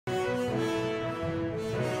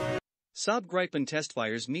Saab Gripen test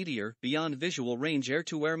fires Meteor beyond visual range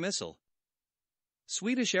air-to-air missile.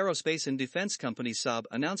 Swedish aerospace and defense company Saab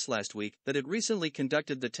announced last week that it recently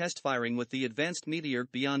conducted the test firing with the advanced Meteor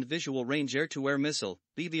beyond visual range air-to-air missile,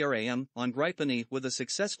 BVRAM, on Gripen E with a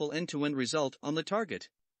successful end-to-end result on the target.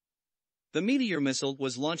 The Meteor missile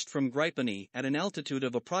was launched from Gripen E at an altitude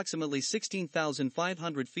of approximately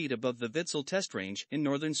 16,500 feet above the Vidsel test range in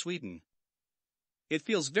northern Sweden. It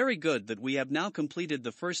feels very good that we have now completed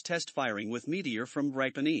the first test firing with Meteor from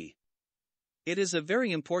Gripen E. It is a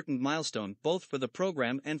very important milestone both for the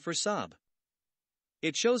program and for Saab.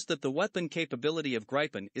 It shows that the weapon capability of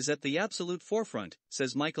Gripen is at the absolute forefront,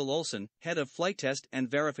 says Mikael Olsson, head of flight test and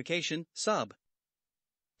verification, Saab.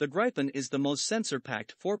 The Gripen is the most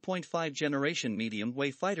sensor-packed 4.5 generation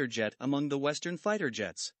medium-wave fighter jet among the Western fighter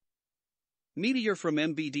jets. Meteor from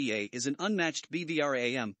MBDA is an unmatched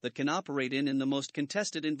BVRAM that can operate in the most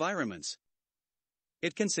contested environments.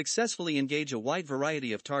 It can successfully engage a wide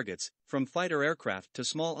variety of targets, from fighter aircraft to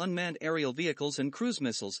small unmanned aerial vehicles and cruise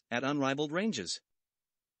missiles, at unrivaled ranges.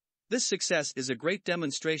 This success is a great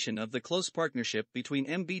demonstration of the close partnership between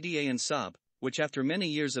MBDA and Saab, which after many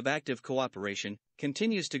years of active cooperation,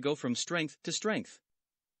 continues to go from strength to strength.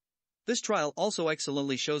 This trial also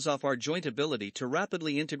excellently shows off our joint ability to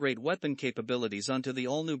rapidly integrate weapon capabilities onto the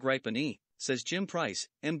all-new Gripen E, says Jim Price,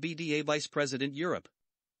 MBDA Vice President Europe.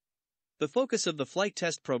 The focus of the flight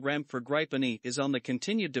test program for Gripen E is on the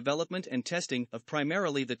continued development and testing of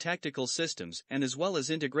primarily the tactical systems and as well as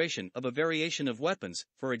integration of a variation of weapons,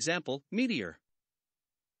 for example, Meteor.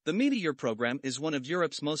 The Meteor program is one of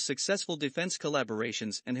Europe's most successful defense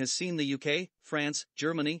collaborations and has seen the UK, France,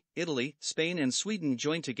 Germany, Italy, Spain and Sweden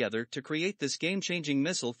join together to create this game-changing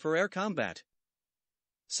missile for air combat.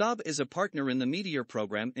 Saab is a partner in the Meteor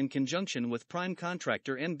program in conjunction with prime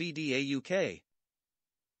contractor MBDA UK.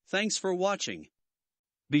 Thanks for watching.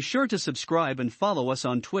 Be sure to subscribe and follow us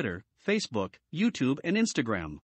on Twitter, Facebook, YouTube and Instagram.